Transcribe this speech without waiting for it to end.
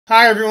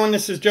Hi everyone,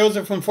 this is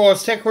Joseph from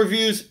Forest Tech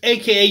Reviews,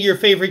 aka your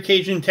favorite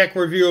Cajun tech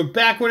reviewer,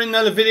 back with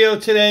another video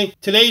today.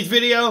 Today's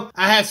video,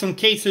 I have some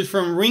cases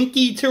from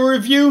Ringke to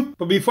review,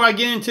 but before I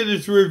get into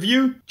this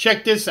review,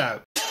 check this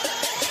out.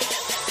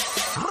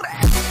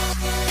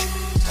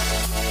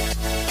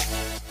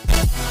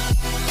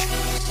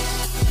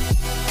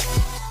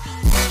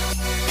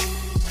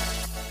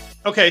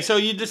 Okay, so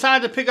you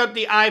decided to pick up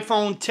the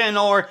iPhone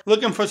XR,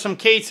 looking for some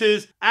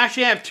cases. I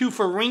actually have two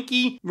for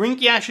Ringke.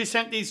 Ringke actually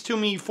sent these to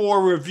me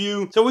for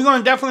review. So we're going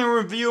to definitely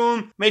review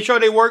them, make sure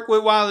they work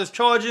with wireless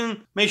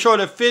charging, make sure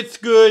the fit's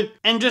good,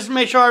 and just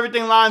make sure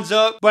everything lines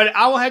up. But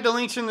I will have the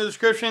links in the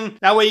description.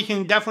 That way you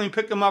can definitely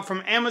pick them up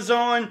from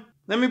Amazon.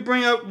 Let me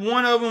bring up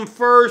one of them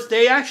first.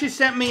 They actually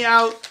sent me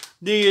out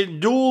the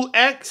Dual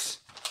X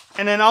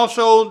and then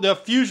also the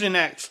Fusion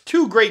X.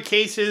 Two great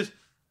cases.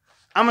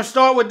 I'm going to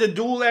start with the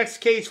Dual X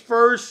case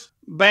first.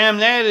 Bam,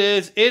 that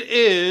is. It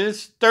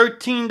is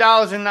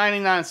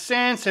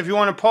 $13.99. If you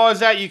want to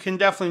pause that, you can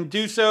definitely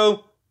do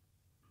so.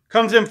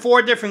 Comes in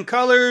 4 different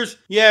colors.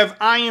 You have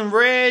iron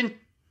red,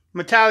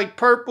 metallic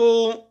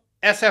purple,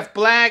 SF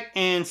black,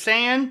 and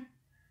sand.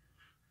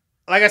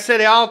 Like I said,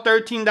 they're all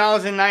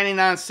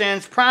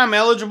 $13.99. Prime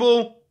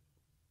eligible.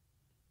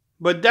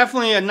 But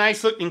definitely a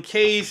nice looking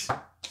case.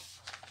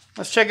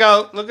 Let's check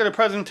out, look at the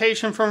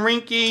presentation from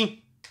Ringke.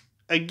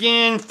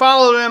 Again,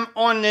 follow them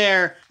on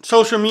their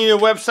social media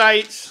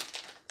websites.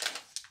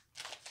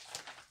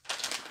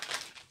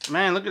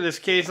 Man, look at this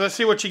case. Let's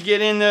see what you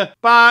get in the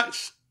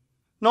box.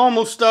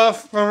 Normal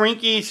stuff from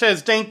Ringke.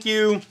 Says thank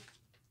you.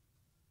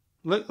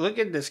 Look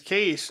at this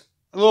case.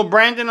 A little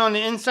branding on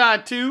the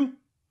inside too.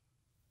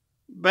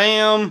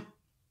 Bam.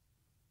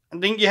 I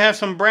think you have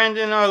some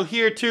branding out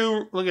here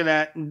too. Look at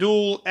that.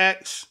 Dual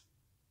X.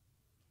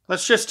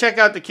 Let's just check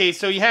out the case.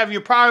 So you have your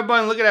power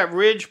button. Look at that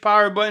ridge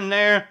power button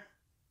there.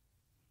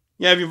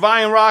 You have your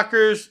volume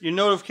rockers, your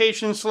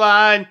notification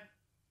slide.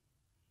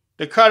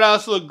 The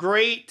cutouts look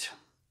great.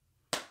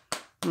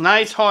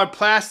 Nice hard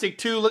plastic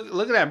too.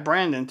 Look at that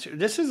branding too.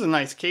 This is a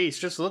nice case.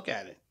 Just look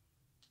at it.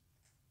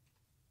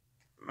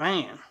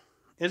 Man,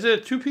 is it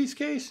a 2-piece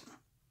case?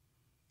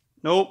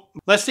 Nope.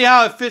 Let's see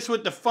how it fits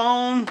with the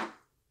phone.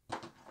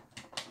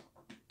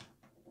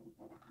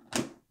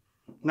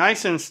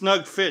 Nice and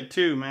snug fit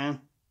too, man.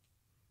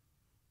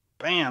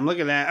 Bam, look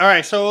at that. All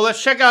right, so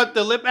let's check out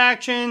the lip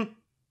action.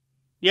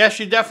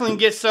 Yes, you definitely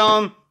get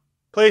some.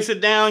 Place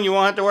it down. You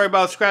won't have to worry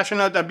about scratching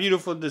out that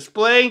beautiful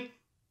display.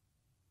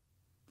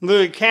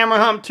 Look at the camera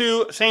hump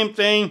too. Same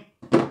thing.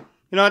 You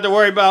don't have to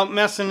worry about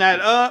messing that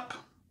up.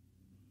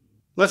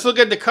 Let's look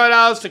at the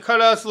cutouts. The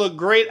cutouts look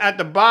great at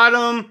the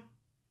bottom.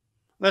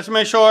 Let's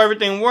make sure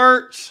everything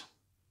works.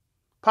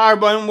 Power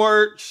button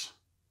works.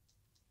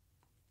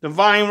 The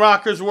volume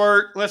rockers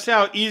work. Let's see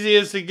how easy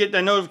it is to get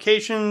that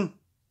notification.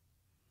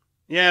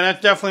 Yeah,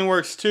 that definitely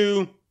works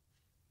too.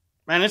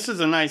 Man, this is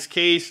a nice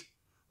case.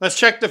 Let's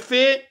check the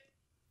fit.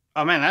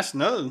 Oh man, that's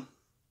snug.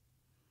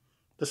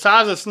 The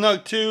size is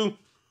snug too.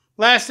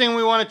 Last thing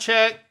we want to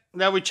check,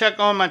 that we check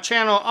on my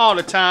channel all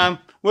the time.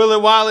 Will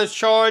it wireless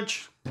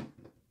charge?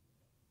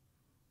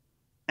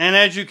 And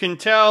as you can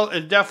tell,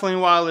 it definitely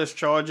wireless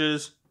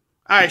charges.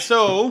 Alright,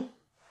 so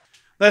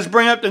let's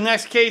bring up the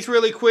next case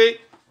really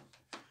quick,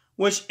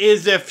 which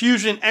is the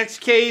Fusion X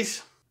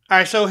case.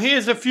 Alright, so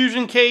here's the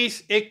Fusion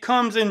case. It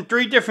comes in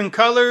 3 different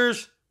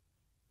colors.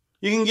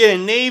 You can get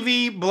a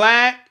navy,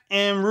 black,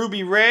 and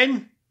ruby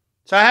red.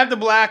 So I have the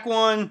black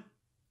one.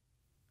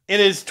 It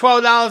is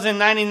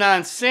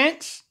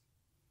 $12.99.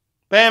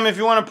 Bam, if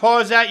you want to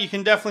pause that, you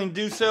can definitely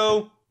do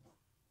so.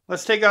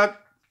 Let's take out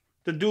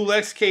the Dual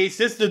X case.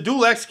 The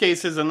Dual X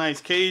case is a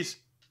nice case.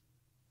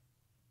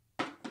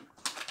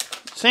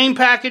 Same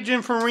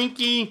packaging from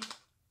Ringke.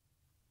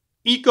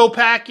 Eco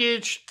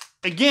package.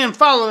 Again,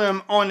 follow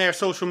them on their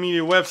social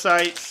media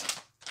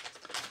websites.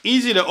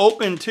 Easy to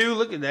open too.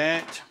 Look at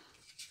that.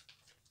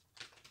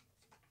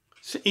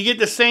 You get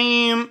the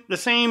same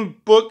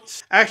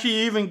books. Actually,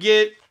 you even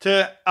get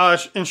to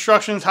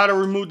instructions how to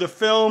remove the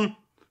film,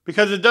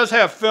 because it does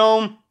have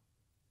film.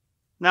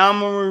 Now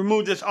I'm going to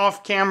remove this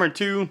off camera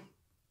too.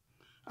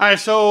 Alright,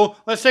 so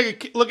let's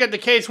take a look at the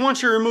case.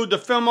 Once you remove the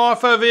film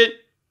off of it,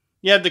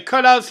 you have the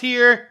cutouts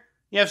here.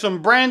 You have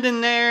some branding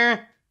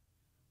there.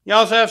 You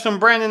also have some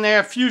branding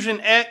there.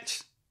 Fusion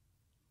X.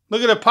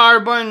 Look at the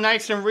power button,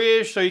 nice and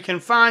ridged so you can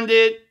find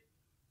it.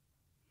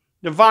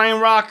 The volume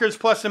rockers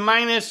plus and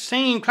minus,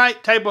 same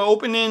type of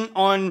opening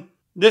on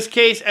this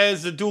case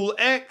as the Dual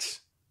X.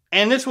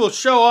 And this will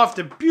show off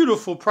the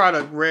beautiful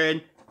product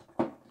red.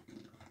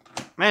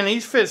 Man,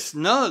 these fit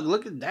snug.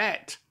 Look at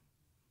that.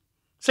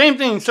 Same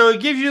thing. So it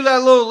gives you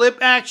that little lip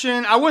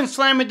action. I wouldn't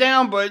slam it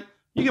down, but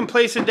you can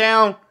place it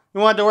down.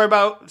 You won't have to worry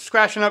about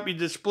scratching up your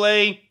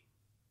display.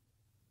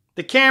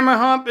 The camera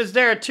hump is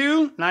there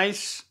too.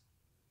 Nice.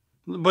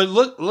 But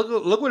look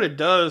what it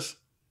does.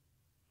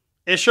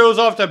 It shows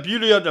off the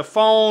beauty of the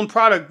phone.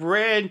 Product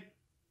red.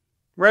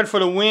 Red for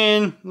the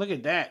win. Look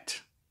at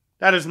that.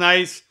 That is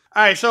nice.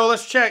 Alright, so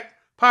let's check.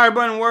 Power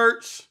button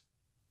works.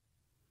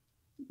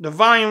 The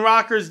volume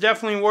rockers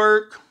definitely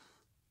work.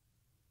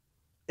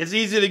 It's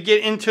easy to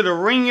get into the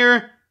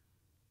ringer.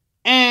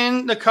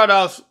 And the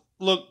cutouts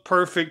look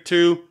perfect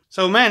too.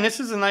 So man, this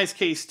is a nice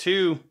case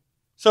too.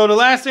 So the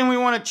last thing we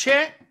want to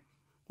check,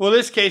 will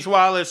this case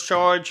wireless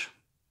charge?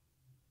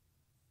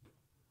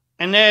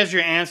 And there's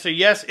your answer.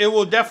 Yes, it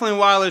will definitely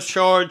wireless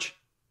charge.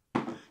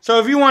 So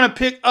if you want to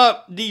pick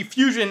up the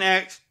Fusion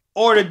X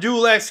or the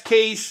Dual X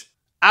case,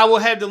 I will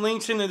have the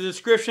links in the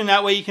description.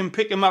 That way you can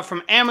pick them up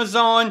from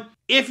Amazon.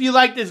 If you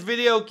like this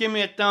video, give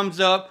me a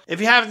thumbs up.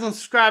 If you haven't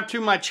subscribed to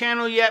my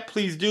channel yet,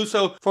 please do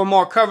so for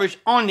more coverage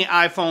on the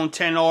iPhone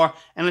XR.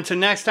 And until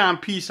next time,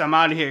 peace. I'm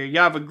out of here.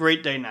 Y'all have a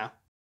great day now.